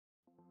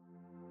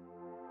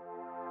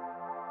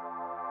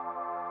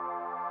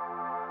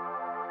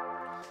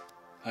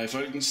Hej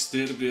folkens,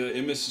 det her bliver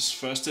MS'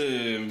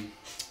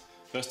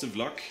 første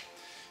vlog.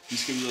 Vi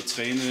skal ud og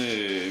træne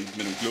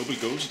med nogle global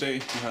goals i dag.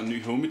 Vi har en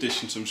ny home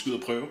edition, som vi skal ud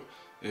og prøve.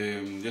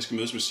 Jeg skal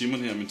mødes med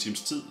Simon her om en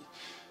times tid,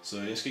 så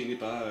jeg skal egentlig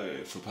bare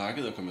få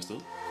pakket og komme afsted.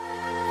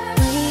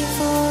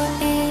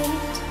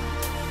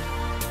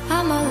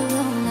 I'm all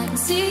alone, I can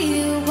see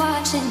you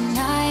watching,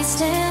 I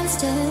stand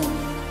still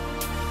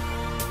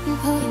and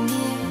pull you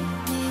near,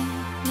 near,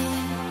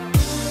 near.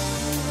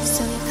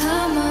 So you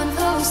come on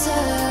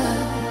closer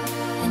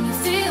and you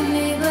feel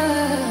me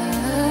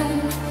burn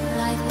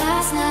like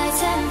last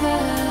night's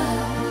ember.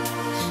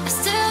 I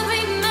still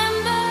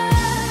remember.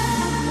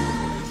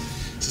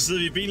 Så sidder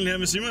vi i bilen her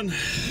med Simon.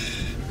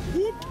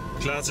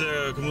 Klar til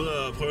at komme ud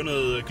og prøve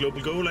noget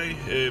global goal af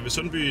ved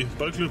Sundby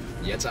Boldklub.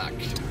 Ja tak.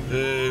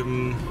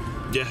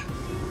 Ja.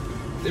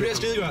 Det bliver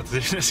skide godt.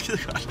 Det bliver skide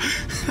godt.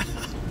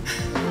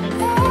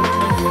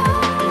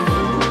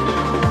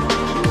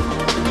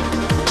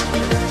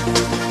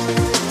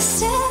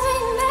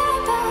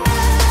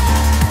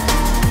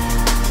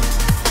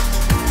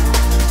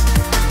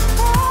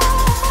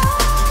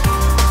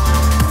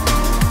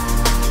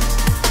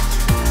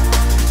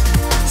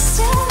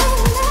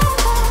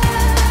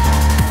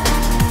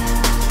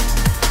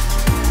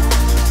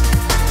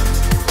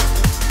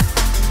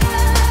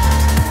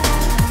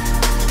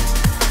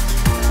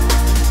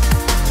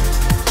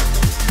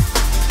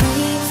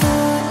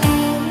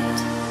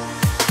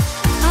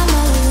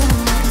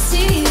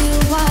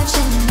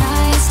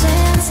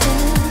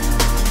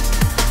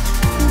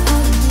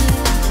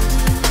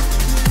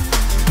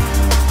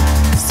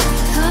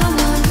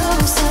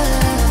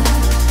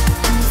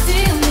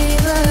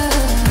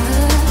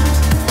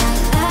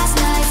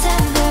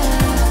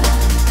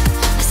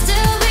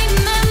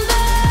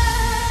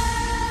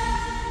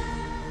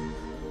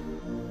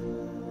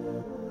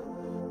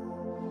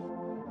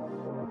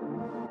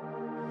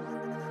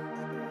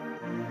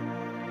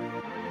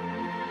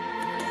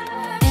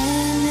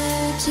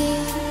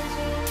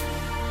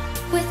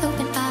 With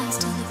open eyes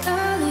till the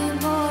early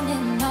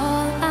morning,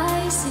 all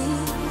I see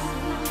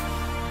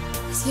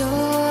is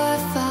your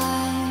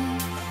fire.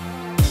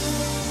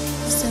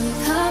 So you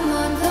come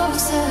on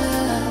closer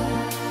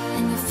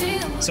and you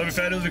feel. Så er vi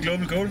færdige ude ved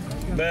Global Goal.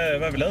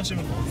 Hvad har vi lavet,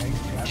 Simon?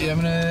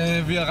 Jamen,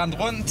 vi har rendt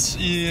rundt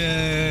i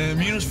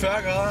minus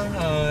 40 grader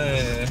og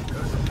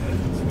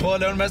prøvet at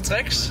lave en masse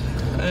tricks.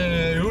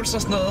 Øvelser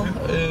og sådan noget,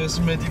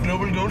 med de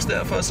global goals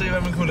der, for at se,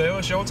 hvad man kunne lave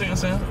af sjove ting og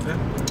sager.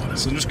 Ja.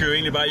 Så nu skal vi jo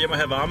egentlig bare hjem og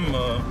have varmen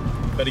og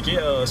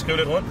redigere og skrive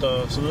lidt rundt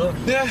og så videre.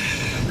 Ja,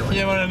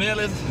 hjem og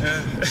ned lidt.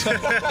 Ja.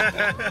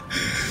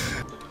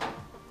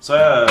 Så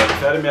er jeg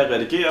færdig med at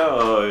redigere,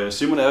 og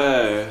Simon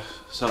er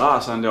så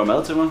rar, så han laver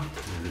mad til mig.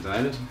 Det er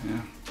dejligt. Ja.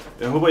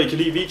 Jeg håber, I kan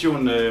lide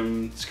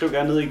videoen. Skriv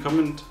gerne ned i en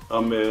komment,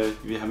 om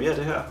vi har mere af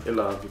det her,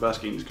 eller vi bare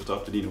skal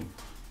stoppe det lige nu.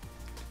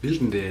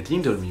 Hvilken dag er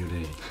din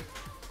dolmio-dag?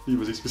 Lige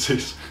præcis, vi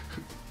ses.